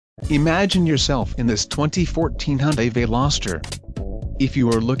Imagine yourself in this 2014 Hyundai Veloster. If you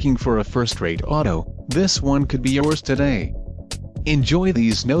are looking for a first-rate auto, this one could be yours today. Enjoy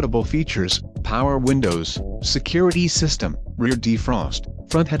these notable features: power windows, security system, rear defrost,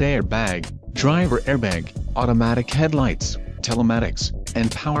 front head airbag, driver airbag, automatic headlights, telematics, and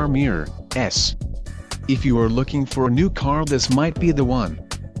power mirrors. If you are looking for a new car, this might be the one.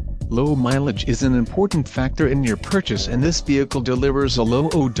 Low mileage is an important factor in your purchase, and this vehicle delivers a low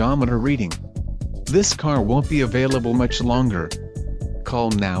odometer reading. This car won't be available much longer.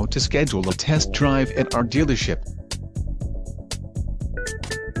 Call now to schedule a test drive at our dealership.